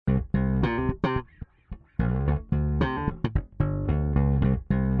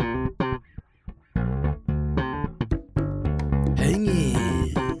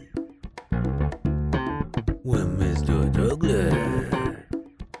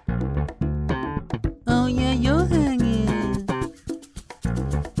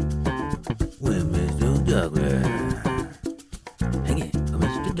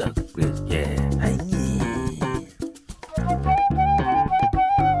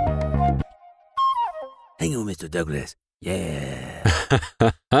Hang on, Mr. Douglas. Yeah.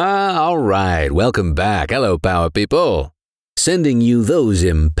 All right, welcome back. Hello, power people. Sending you those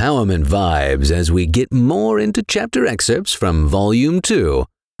empowerment vibes as we get more into chapter excerpts from Volume 2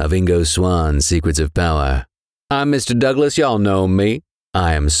 of Ingo Swann's Secrets of Power. I'm Mr. Douglas, y'all know me.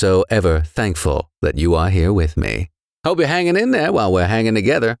 I am so ever thankful that you are here with me. Hope you're hanging in there while we're hanging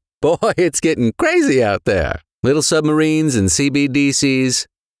together. Boy, it's getting crazy out there. Little submarines and CBDCs,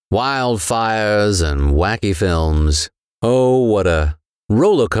 wildfires and wacky films. Oh, what a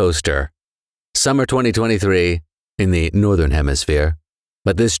roller coaster. Summer 2023 in the Northern Hemisphere.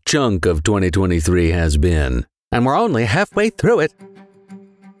 But this chunk of 2023 has been, and we're only halfway through it.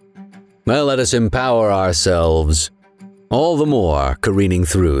 Well, let us empower ourselves. All the more careening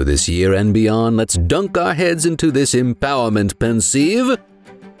through this year and beyond, let's dunk our heads into this empowerment pensive.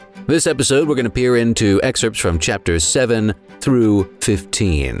 This episode, we're going to peer into excerpts from chapters 7 through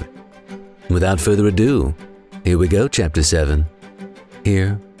 15. Without further ado, here we go, chapter 7.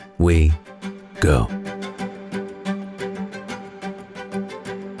 Here we go.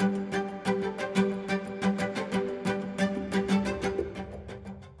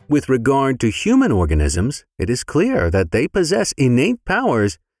 With regard to human organisms, it is clear that they possess innate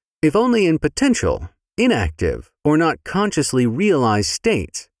powers, if only in potential, inactive, or not consciously realized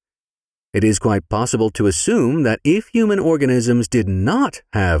states. It is quite possible to assume that if human organisms did not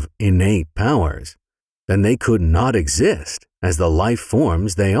have innate powers, then they could not exist as the life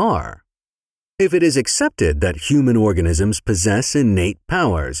forms they are. If it is accepted that human organisms possess innate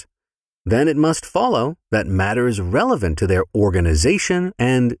powers, then it must follow that matters relevant to their organization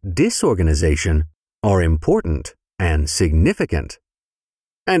and disorganization are important and significant.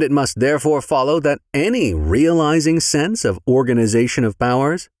 And it must therefore follow that any realizing sense of organization of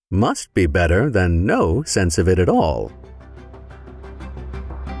powers must be better than no sense of it at all.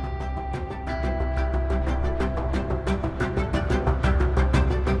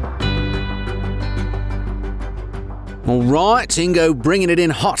 All right, Ingo bringing it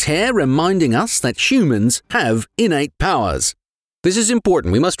in hot here, reminding us that humans have innate powers. This is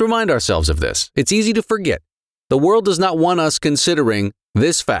important. We must remind ourselves of this. It's easy to forget. The world does not want us considering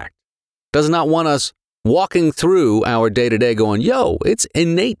this fact, does not want us walking through our day-to-day going, yo, it's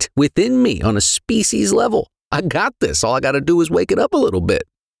innate within me on a species level. I got this. All I got to do is wake it up a little bit.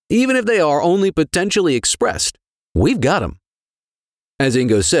 Even if they are only potentially expressed, we've got them. As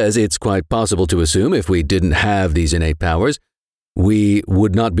Ingo says, it's quite possible to assume if we didn't have these innate powers, we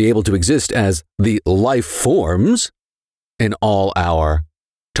would not be able to exist as the life forms in all our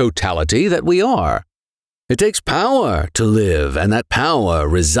totality that we are. It takes power to live, and that power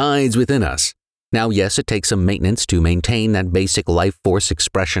resides within us. Now, yes, it takes some maintenance to maintain that basic life force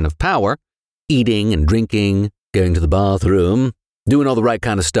expression of power, eating and drinking, going to the bathroom, doing all the right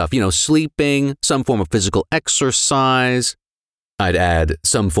kind of stuff, sleeping, some form of physical exercise. I'd add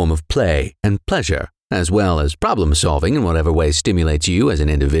some form of play and pleasure, as well as problem solving in whatever way stimulates you as an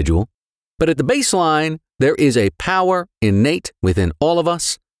individual. But at the baseline, there is a power innate within all of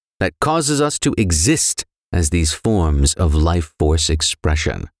us that causes us to exist as these forms of life force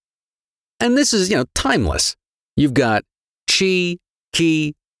expression. And this is, timeless. You've got chi,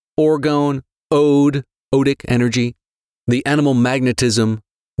 ki, orgone, odic energy, the animal magnetism,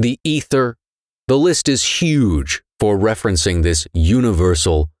 the ether. The list is huge for referencing this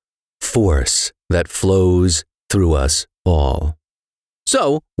universal force that flows through us all.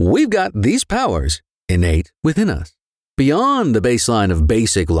 So, we've got these powers innate within us, beyond the baseline of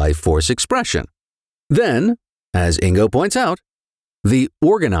basic life force expression. Then, as Ingo points out, the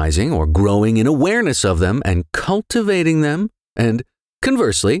organizing or growing in awareness of them and cultivating them, and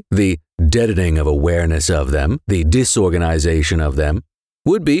conversely, the deadening of awareness of them, the disorganization of them,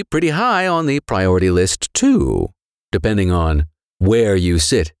 would be pretty high on the priority list too, depending on where you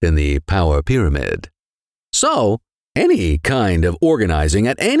sit in the power pyramid. So, any kind of organizing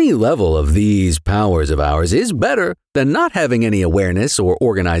at any level of these powers of ours is better than not having any awareness or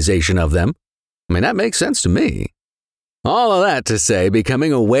organization of them. That makes sense to me. All of that to say,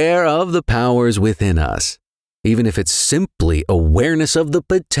 becoming aware of the powers within us, even if it's simply awareness of the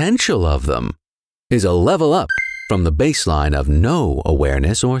potential of them, is a level up from the baseline of no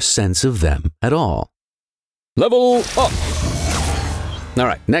awareness or sense of them at all. Level up! All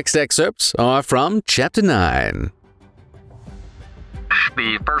right, next excerpts are from Chapter 9.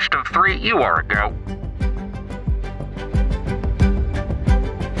 The first of 3, you are a go.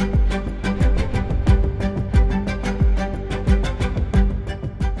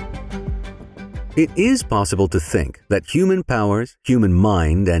 It is possible to think that human powers, human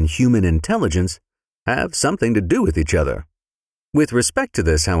mind, and human intelligence have something to do with each other. With respect to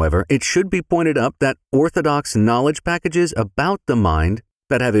this, however, it should be pointed up that orthodox knowledge packages about the mind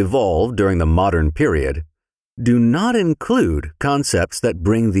that have evolved during the modern period do not include concepts that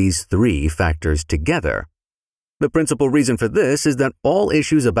bring these three factors together. The principal reason for this is that all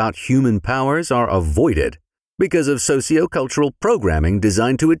issues about human powers are avoided because of socio-cultural programming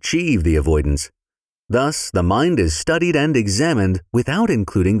designed to achieve the avoidance. Thus, the mind is studied and examined without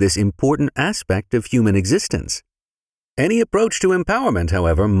including this important aspect of human existence. Any approach to empowerment,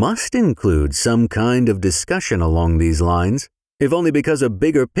 however, must include some kind of discussion along these lines, if only because a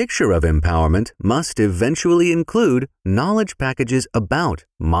bigger picture of empowerment must eventually include knowledge packages about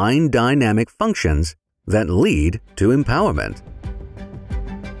mind dynamic functions that lead to empowerment.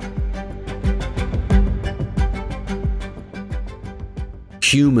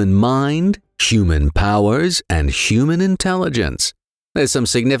 Human mind, human powers, and human intelligence. There's some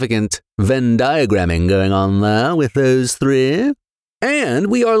significant Venn diagramming going on there with those three. And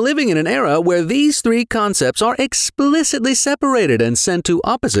we are living in an era where these three concepts are explicitly separated and sent to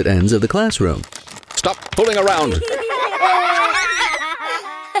opposite ends of the classroom. Stop fooling around!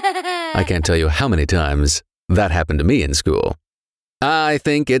 I can't tell you how many times that happened to me in school. I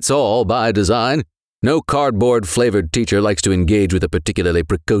think it's all by design. No cardboard-flavored teacher likes to engage with a particularly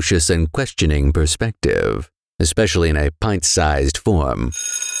precocious and questioning perspective, especially in a pint-sized form.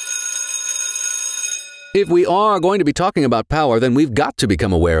 If we are going to be talking about power, then we've got to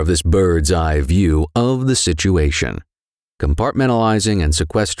become aware of this bird's-eye view of the situation. Compartmentalizing and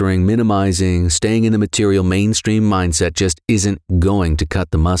sequestering, minimizing, staying in the material mainstream mindset just isn't going to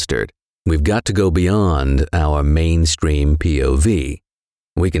cut the mustard. We've got to go beyond our mainstream POV.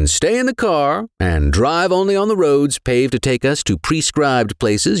 We can stay in the car and drive only on the roads paved to take us to prescribed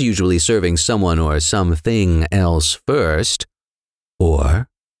places, usually serving someone or something else first, or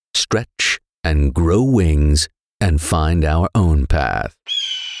stretch and grow wings and find our own path,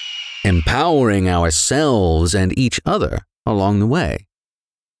 empowering ourselves and each other along the way.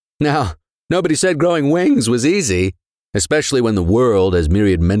 Now, nobody said growing wings was easy, especially when the world has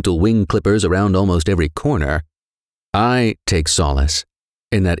myriad mental wing clippers around almost every corner. I take solace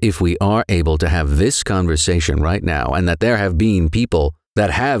in that if we are able to have this conversation right now, and that there have been people that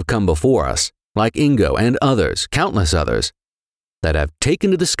have come before us, like Ingo and others, countless others, that have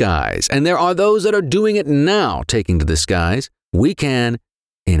taken to the skies, and there are those that are doing it now, taking to the skies, we can,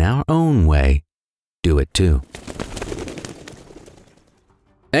 in our own way, do it too.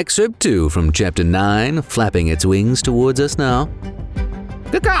 Excerpt 2 from Chapter 9, flapping its wings towards us now.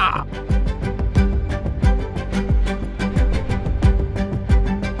 Caw-caw!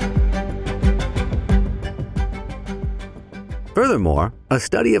 Furthermore, a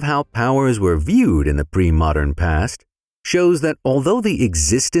study of how powers were viewed in the pre-modern past shows that although the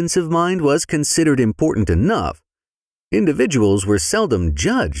existence of mind was considered important enough, individuals were seldom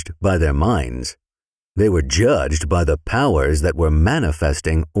judged by their minds. They were judged by the powers that were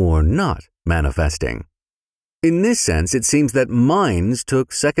manifesting or not manifesting. In this sense, it seems that minds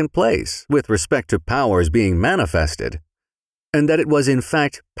took second place with respect to powers being manifested, and that it was in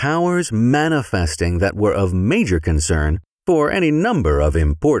fact powers manifesting that were of major concern for any number of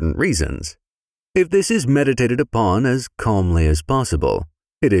important reasons. If this is meditated upon as calmly as possible,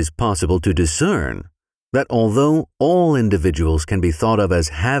 it is possible to discern that although all individuals can be thought of as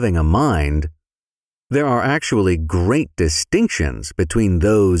having a mind, there are actually great distinctions between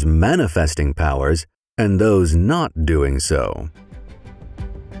those manifesting powers and those not doing so.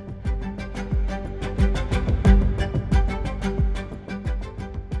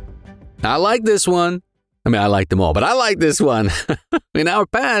 I like this one. I like them all, but I like this one. In our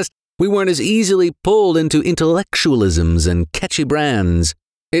past, we weren't as easily pulled into intellectualisms and catchy brands.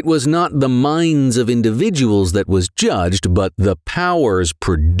 It was not the minds of individuals that was judged, but the powers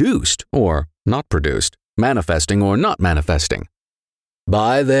produced or not produced, manifesting or not manifesting.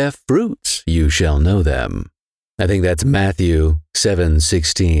 By their fruits you shall know them. I think that's Matthew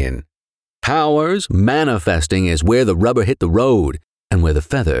 7:16. Powers manifesting is where the rubber hit the road and where the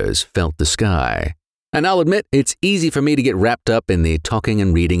feathers felt the sky. And I'll admit, it's easy for me to get wrapped up in the talking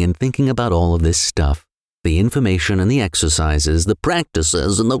and reading and thinking about all of this stuff. The information and the exercises, the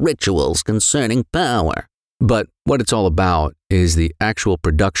practices and the rituals concerning power. But what it's all about is the actual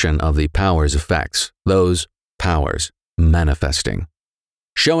production of the power's effects, those powers manifesting,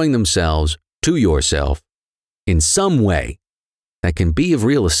 showing themselves to yourself in some way that can be of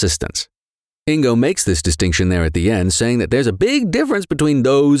real assistance. Ingo makes this distinction there at the end, saying that there's a big difference between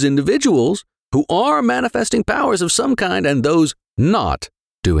those individuals who are manifesting powers of some kind and those not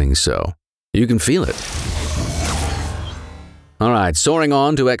doing so. You can feel it. All right, soaring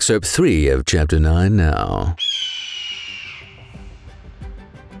on to excerpt 3 of Chapter 9 now.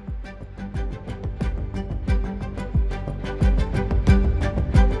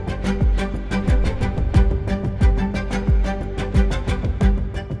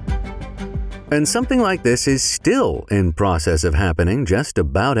 And something like this is still in process of happening just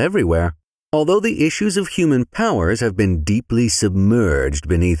about everywhere. Although the issues of human powers have been deeply submerged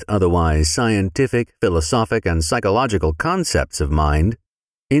beneath otherwise scientific, philosophic, and psychological concepts of mind,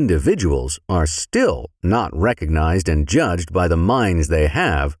 individuals are still not recognized and judged by the minds they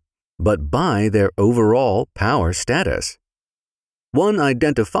have, but by their overall power status. One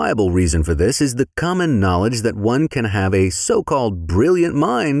identifiable reason for this is the common knowledge that one can have a so-called brilliant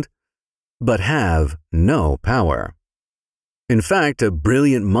mind, but have no power. In fact, a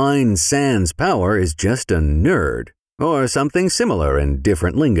brilliant mind sans power is just a nerd, or something similar in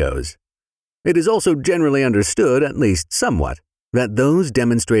different lingos. It is also generally understood, at least somewhat, that those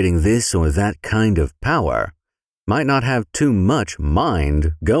demonstrating this or that kind of power might not have too much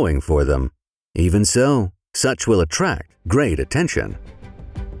mind going for them. Even so, such will attract great attention.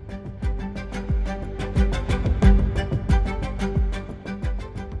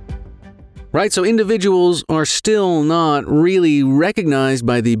 Right, so individuals are still not really recognized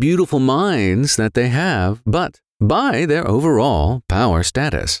by the beautiful minds that they have, but by their overall power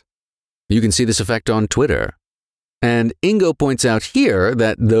status. You can see this effect on Twitter. And Ingo points out here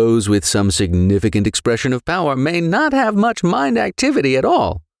that those with some significant expression of power may not have much mind activity at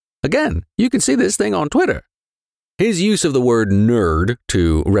all. Again, you can see this thing on Twitter. His use of the word nerd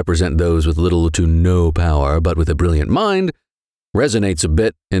to represent those with little to no power but with a brilliant mind resonates a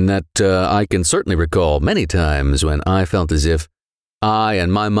bit in that I can certainly recall many times when I felt as if I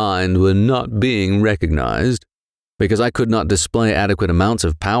and my mind were not being recognized because I could not display adequate amounts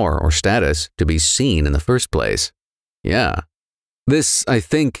of power or status to be seen in the first place. Yeah. This, I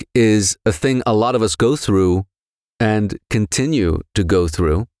think, is a thing a lot of us go through and continue to go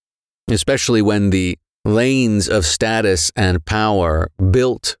through, especially when the lanes of status and power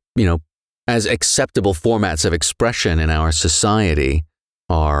built, as acceptable formats of expression in our society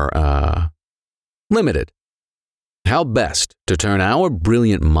are limited. How best to turn our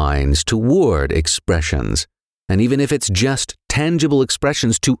brilliant minds toward expressions, and even if it's just tangible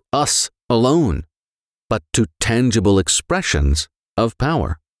expressions to us alone, but to tangible expressions of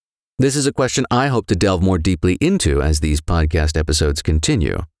power? This is a question I hope to delve more deeply into as these podcast episodes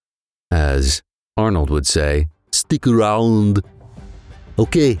continue. As Arnold would say, stick around.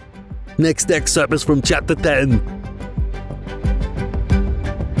 Okay, next excerpt is from chapter 10.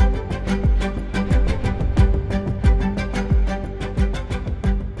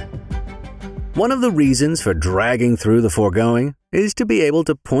 One of the reasons for dragging through the foregoing is to be able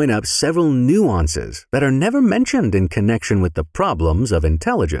to point out several nuances that are never mentioned in connection with the problems of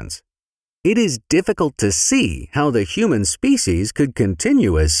intelligence. It is difficult to see how the human species could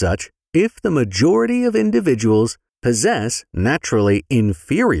continue as such if the majority of individuals possess naturally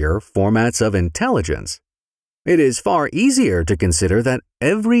inferior formats of intelligence. It is far easier to consider that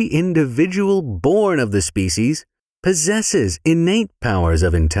every individual born of the species possesses innate powers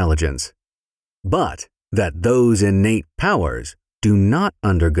of intelligence, but that those innate powers do not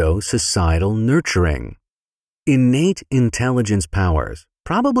undergo societal nurturing. Innate intelligence powers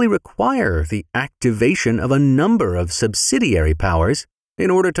probably require the activation of a number of subsidiary powers in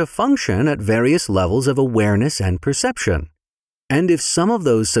order to function at various levels of awareness and perception. And if some of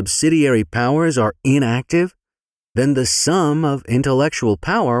those subsidiary powers are inactive, then the sum of intellectual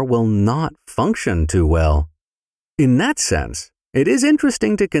power will not function too well. In that sense, it is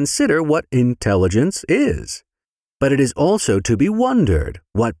interesting to consider what intelligence is, but it is also to be wondered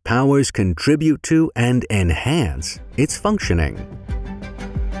what powers contribute to and enhance its functioning.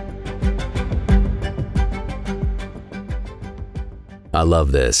 I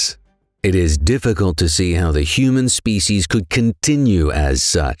love this. It is difficult to see how the human species could continue as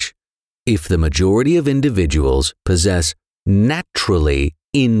such if the majority of individuals possess naturally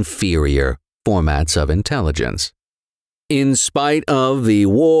inferior formats of intelligence. In spite of the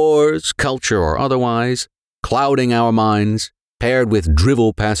wars, culture or otherwise, clouding our minds, paired with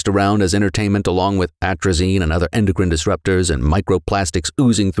drivel passed around as entertainment along with atrazine and other endocrine disruptors and microplastics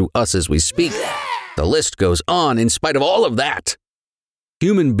oozing through us as we speak, the list goes on. In spite of all of that,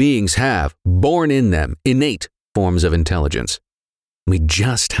 human beings have, born in them, innate forms of intelligence. We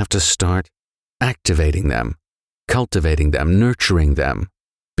just have to start activating them, cultivating them, nurturing them.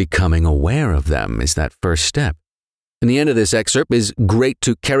 Becoming aware of them is that first step. And the end of this excerpt is great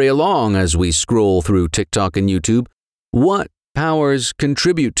to carry along as we scroll through TikTok and YouTube. What powers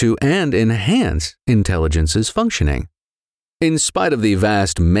contribute to and enhance intelligence's functioning? In spite of the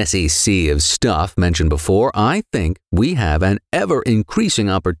vast, messy sea of stuff mentioned before, I think we have an ever-increasing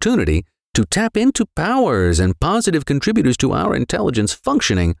opportunity to tap into powers and positive contributors to our intelligence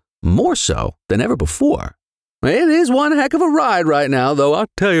functioning more so than ever before. It is one heck of a ride right now, though, I'll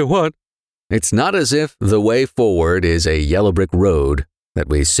tell you what. It's not as if the way forward is a yellow brick road that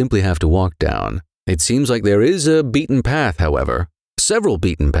we simply have to walk down. It seems like there is a beaten path, however, several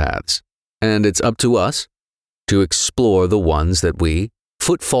beaten paths, and it's up to us to explore the ones that we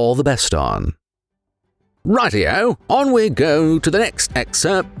footfall the best on. Rightio, on we go to the next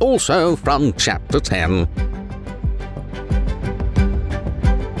excerpt, also from Chapter 10.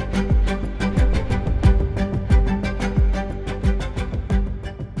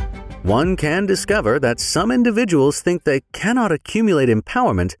 One can discover that some individuals think they cannot accumulate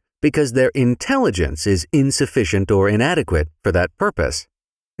empowerment because their intelligence is insufficient or inadequate for that purpose.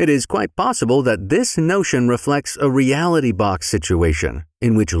 It is quite possible that this notion reflects a reality box situation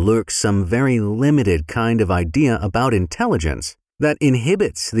in which lurks some very limited kind of idea about intelligence that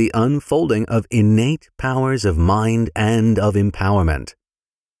inhibits the unfolding of innate powers of mind and of empowerment.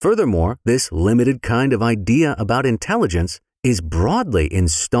 Furthermore, this limited kind of idea about intelligence is broadly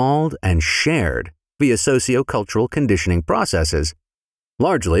installed and shared via sociocultural conditioning processes,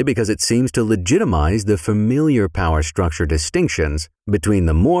 largely because it seems to legitimize the familiar power structure distinctions between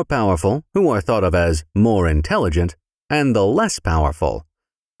the more powerful, who are thought of as more intelligent, and the less powerful,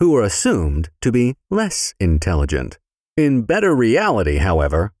 who are assumed to be less intelligent. In better reality,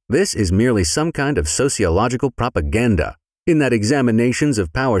 however, this is merely some kind of sociological propaganda, in that examinations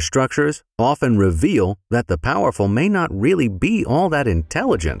of power structures often reveal that the powerful may not really be all that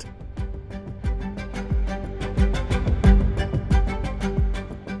intelligent.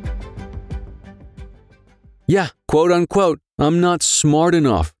 Yeah, quote unquote, I'm not smart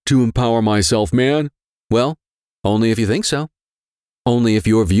enough to empower myself, man. Well, only if you think so. Only if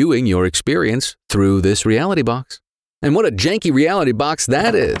you're viewing your experience through this reality box. And what a janky reality box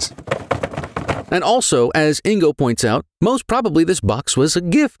that is. And also, as Ingo points out, most probably this box was a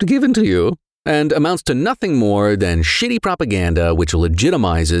gift given to you and amounts to nothing more than shitty propaganda which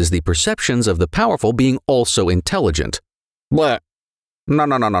legitimizes the perceptions of the powerful being also intelligent. But no.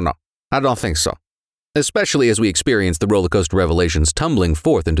 I don't think so. Especially as we experience the roller coaster revelations tumbling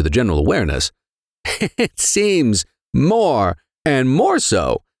forth into the general awareness. It seems more and more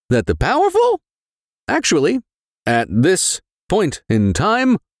so that the powerful, actually, at this point in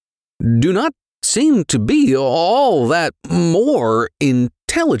time, do not seem to be all that more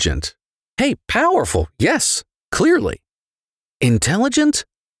intelligent. Hey, powerful, yes, clearly. Intelligent?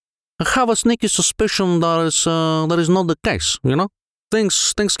 I have a sneaky suspicion that is not the case, you know?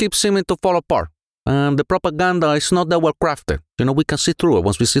 Things keep seeming to fall apart. And the propaganda is not that well crafted. You know, we can see through it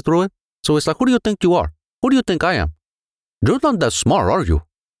once we see through it. So it's like, who do you think you are? Who do you think I am? You're not that smart, are you?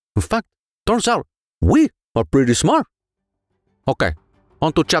 In fact, turns out we are pretty smart. Okay,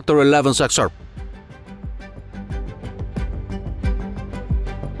 on to Chapter 11's excerpt.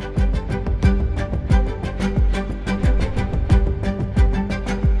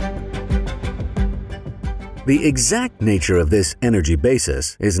 The exact nature of this energy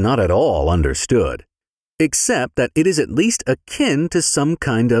basis is not at all understood, except that it is at least akin to some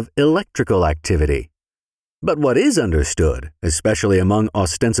kind of electrical activity. But what is understood, especially among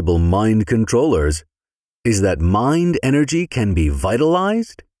ostensible mind controllers, is that mind energy can be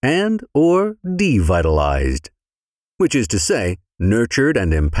vitalized and or devitalized, which is to say, nurtured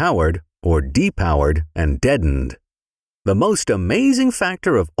and empowered or depowered and deadened. The most amazing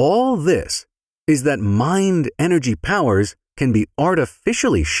factor of all this is that mind energy powers can be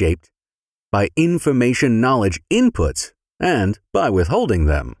artificially shaped by information knowledge inputs and by withholding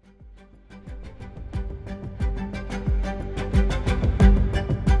them.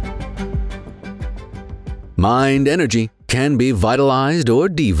 Mind energy can be vitalized or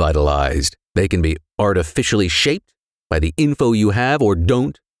devitalized. They can be artificially shaped by the info you have or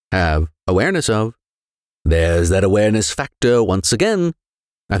don't have awareness of. There's that awareness factor once again.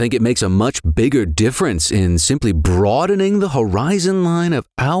 I think it makes a much bigger difference in simply broadening the horizon line of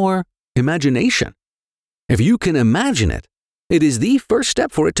our imagination. If you can imagine it, it is the first step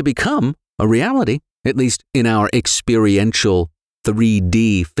for it to become a reality, at least in our experiential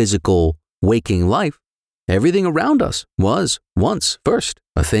 3D physical waking life. Everything around us was once first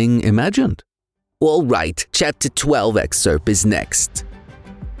a thing imagined. All right, Chapter 12 excerpt is next.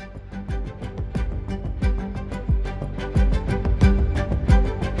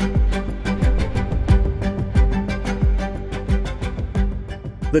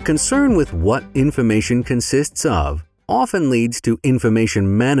 The concern with what information consists of often leads to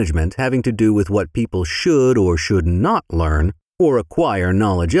information management having to do with what people should or should not learn or acquire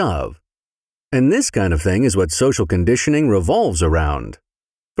knowledge of. And this kind of thing is what social conditioning revolves around.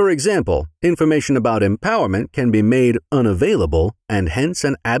 For example, information about empowerment can be made unavailable, and hence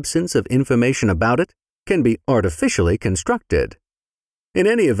an absence of information about it can be artificially constructed. In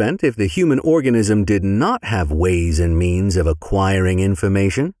any event, if the human organism did not have ways and means of acquiring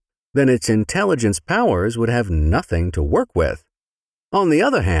information, then its intelligence powers would have nothing to work with. On the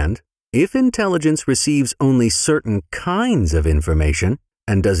other hand, if intelligence receives only certain kinds of information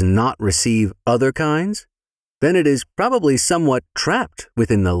and does not receive other kinds, then it is probably somewhat trapped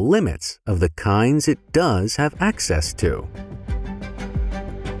within the limits of the kinds it does have access to.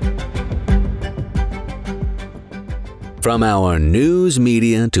 From our news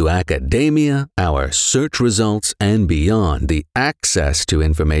media to academia, our search results, and beyond, the access to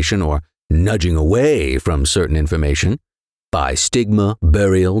information or nudging away from certain information by stigma,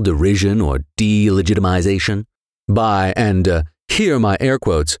 burial, derision, or delegitimization, by, and here my air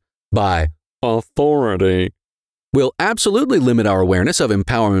quotes, by authority, will absolutely limit our awareness of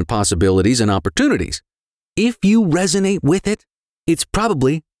empowerment possibilities and opportunities. If you resonate with it, it's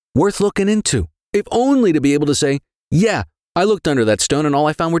probably worth looking into, if only to be able to say, yeah, I looked under that stone and all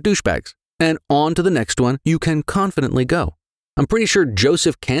I found were douchebags. And on to the next one, you can confidently go. I'm pretty sure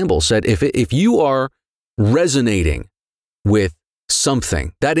Joseph Campbell said if you are resonating with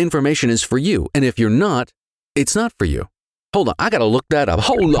something, that information is for you. And if you're not, it's not for you. Hold on, I gotta look that up.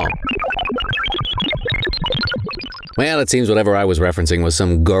 Hold on. Well, it seems whatever I was referencing was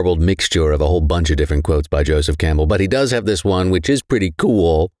some garbled mixture of a whole bunch of different quotes by Joseph Campbell, but he does have this one, which is pretty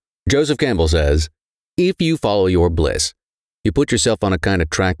cool. Joseph Campbell says, if you follow your bliss, you put yourself on a kind of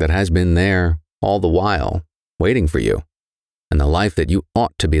track that has been there all the while, waiting for you. And the life that you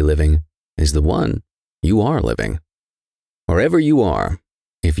ought to be living is the one you are living. Wherever you are,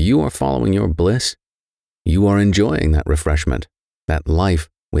 if you are following your bliss, you are enjoying that refreshment, that life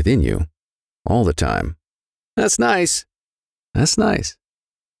within you, all the time. That's nice. That's nice.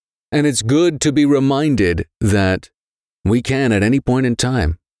 And it's good to be reminded that we can, at any point in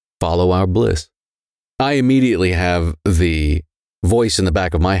time, follow our bliss. I immediately have the voice in the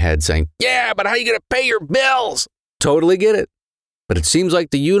back of my head saying, yeah, but how are you going to pay your bills? Totally get it. But it seems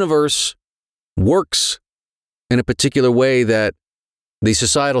like the universe works in a particular way that the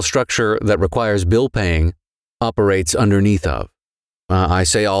societal structure that requires bill paying operates underneath of. I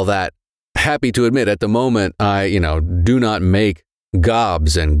say all that, happy to admit at the moment, I, do not make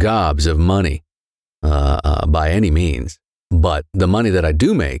gobs and gobs of money by any means. But the money that I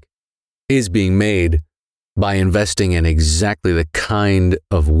do make is being made by investing in exactly the kind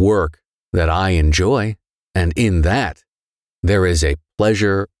of work that I enjoy. And in that, there is a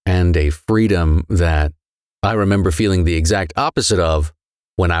pleasure and a freedom that I remember feeling the exact opposite of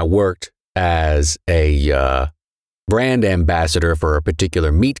when I worked as a brand ambassador for a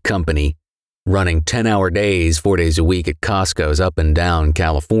particular meat company running 10-hour days, 4 days a week at Costco's up and down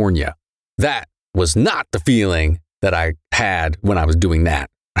California. That was not the feeling that I had when I was doing that.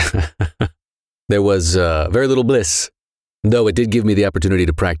 There was very little bliss, though it did give me the opportunity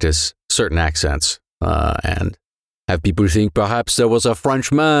to practice certain accents and have people think perhaps there was a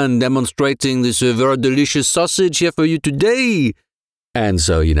Frenchman demonstrating this very delicious sausage here for you today. And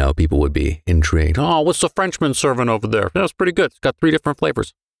so, people would be intrigued. Oh, what's the Frenchman serving over there? That's pretty good. It's got 3 different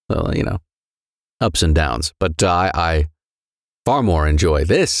flavors. So, ups and downs. But I far more enjoy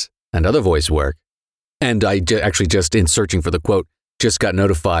this and other voice work. And I actually just in searching for the quote, just got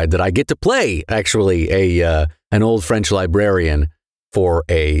notified that I get to play actually an old French librarian for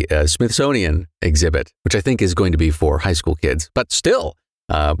a Smithsonian exhibit, which I think is going to be for high school kids. But still,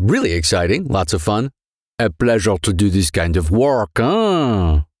 really exciting, lots of fun. A pleasure to do this kind of work,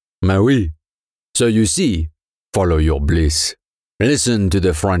 hein? Mais oui. So you see, follow your bliss. Listen to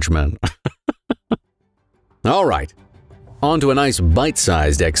the Frenchman. All right. On to a nice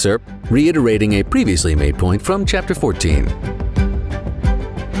bite-sized excerpt reiterating a previously made point from Chapter 14.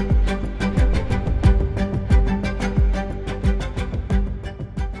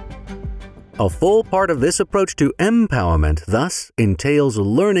 A full part of this approach to empowerment thus entails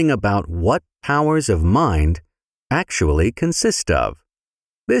learning about what powers of mind actually consist of.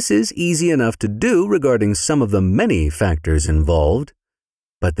 This is easy enough to do regarding some of the many factors involved,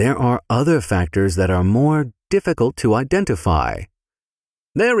 but there are other factors that are more difficult to identify.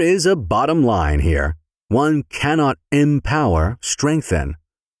 There is a bottom line here. One cannot empower, strengthen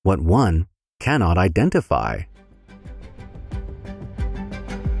what one cannot identify.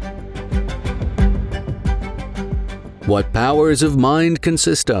 What powers of mind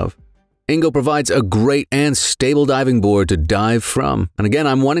consist of? Ingo provides a great and stable diving board to dive from. And again,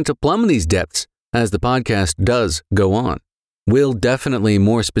 I'm wanting to plumb these depths as the podcast does go on. We'll definitely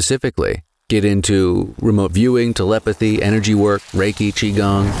more specifically get into remote viewing, telepathy, energy work, Reiki,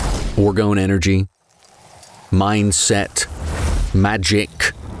 Qigong, orgone energy, mindset,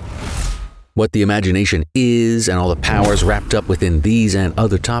 magic, what the imagination is and all the powers wrapped up within these and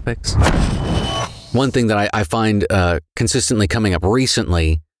other topics. One thing that I find consistently coming up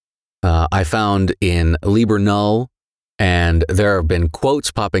recently, I found in Liber Null, and there have been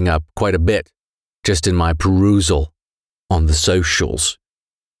quotes popping up quite a bit just in my perusal on the socials.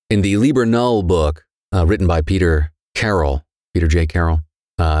 In the Liber Null book, written by Peter J. Carroll,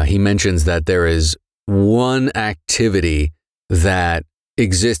 he mentions that there is one activity that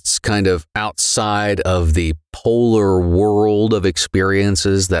exists kind of outside of the polar world of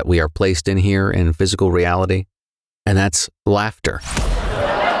experiences that we are placed in here in physical reality, and that's laughter.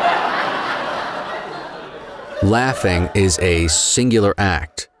 Laughing is a singular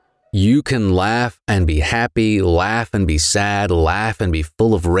act. You can laugh and be happy, laugh and be sad, laugh and be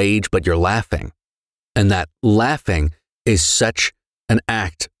full of rage, but you're laughing. And that laughing is such an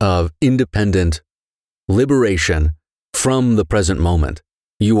act of independent liberation from the present moment.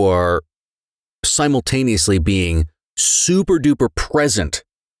 You are simultaneously being super duper present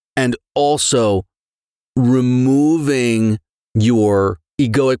and also removing your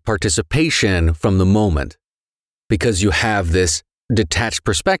egoic participation from the moment, because you have this detached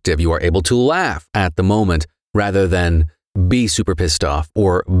perspective. You are able to laugh at the moment rather than be super pissed off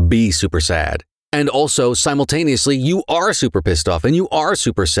or be super sad. And also simultaneously, you are super pissed off and you are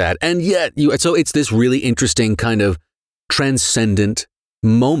super sad. And yet so it's this really interesting kind of transcendent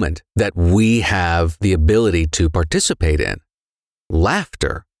moment that we have the ability to participate in.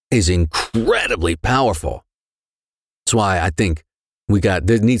 Laughter is incredibly powerful. That's why I think there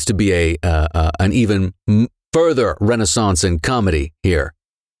needs to be an even further renaissance in comedy here.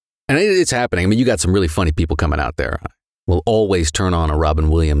 And it's happening. I mean, you got some really funny people coming out there. Will always turn on a Robin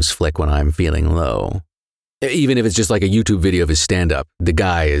Williams flick when I'm feeling low. Even if it's just like a YouTube video of his stand-up, the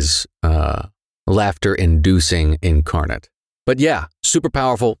guy is laughter-inducing incarnate. But yeah, super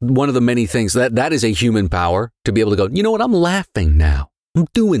powerful. One of the many things that is a human power, to be able to go, you know what, I'm laughing now. I'm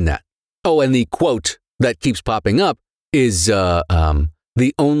doing that. Oh, and the quote that keeps popping up is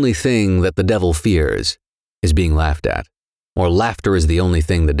the only thing that the devil fears is being laughed at. Or laughter is the only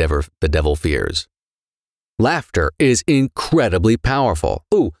thing the devil fears. Laughter is incredibly powerful.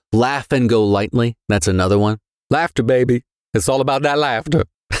 Ooh, laugh and go lightly. That's another one. Laughter, baby. It's all about that laughter.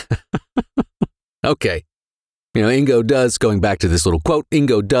 Okay. Ingo does, going back to this little quote,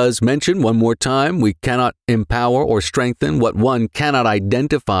 Ingo does mention one more time, we cannot empower or strengthen what one cannot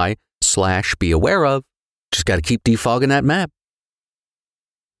identify / be aware of. Just got to keep defogging that map.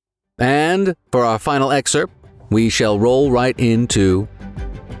 And for our final excerpt, we shall roll right into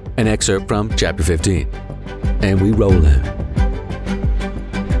an excerpt from chapter 15. And we roll in.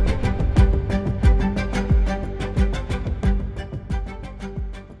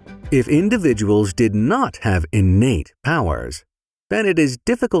 If individuals did not have innate powers, then it is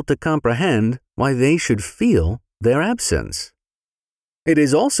difficult to comprehend why they should feel their absence. It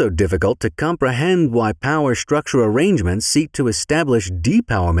is also difficult to comprehend why power structure arrangements seek to establish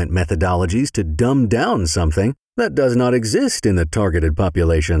depowerment methodologies to dumb down something that does not exist in the targeted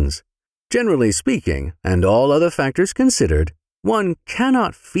populations. Generally speaking, and all other factors considered, one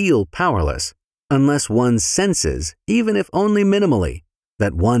cannot feel powerless unless one senses, even if only minimally,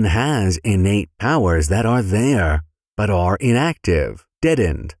 that one has innate powers that are there, but are inactive,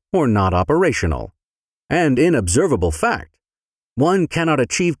 deadened, or not operational. And in observable fact, one cannot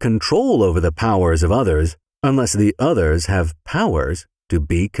achieve control over the powers of others unless the others have powers to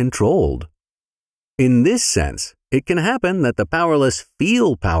be controlled. In this sense, it can happen that the powerless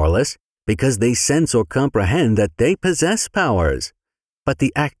feel powerless because they sense or comprehend that they possess powers, but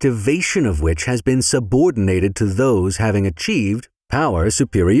the activation of which has been subordinated to those having achieved power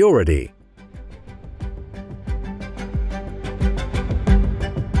superiority.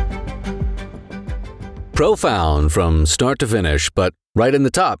 Profound from start to finish, but right in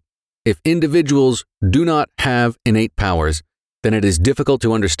the top, if individuals do not have innate powers, then it is difficult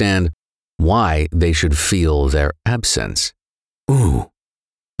to understand why they should feel their absence. Ooh.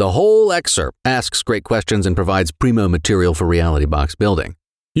 The whole excerpt asks great questions and provides primo material for reality box building.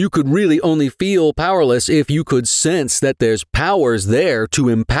 You could really only feel powerless if you could sense that there's powers there to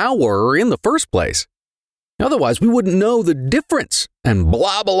empower in the first place. Otherwise, we wouldn't know the difference and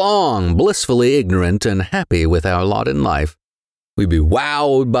blob along, blissfully ignorant and happy with our lot in life. We'd be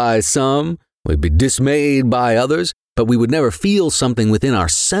wowed by some, we'd be dismayed by others, but we would never feel something within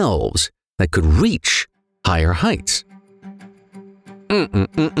ourselves that could reach higher heights.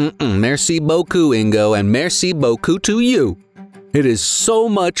 Merci beaucoup, Ingo, and merci beaucoup to you. It is so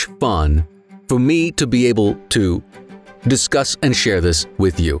much fun for me to be able to discuss and share this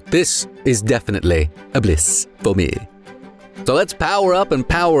with you. This is definitely a bliss for me. So let's power up and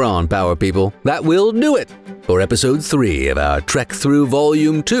power on, power people. That will do it for episode 3 of our trek through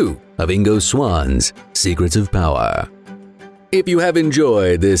volume 2 of Ingo Swann's Secrets of Power. If you have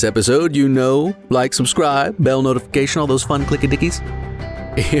enjoyed this episode, like, subscribe, bell notification, all those fun clicky-dickies.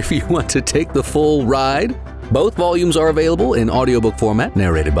 If you want to take the full ride, both volumes are available in audiobook format,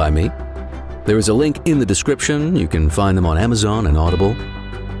 narrated by me. There is a link in the description. You can find them on Amazon and Audible.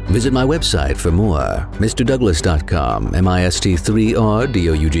 Visit my website for more, mrdouglas.com,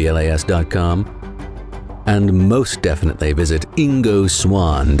 mist3rdouglas.com. And most definitely visit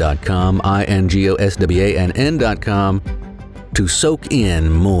ingoswann.com, ingoswann.com, to soak in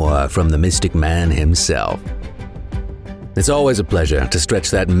more from the Mystic Man himself. It's always a pleasure to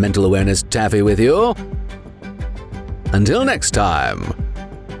stretch that mental awareness taffy with you. Until next time,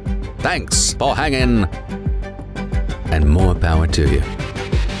 thanks for hanging, and more power to you.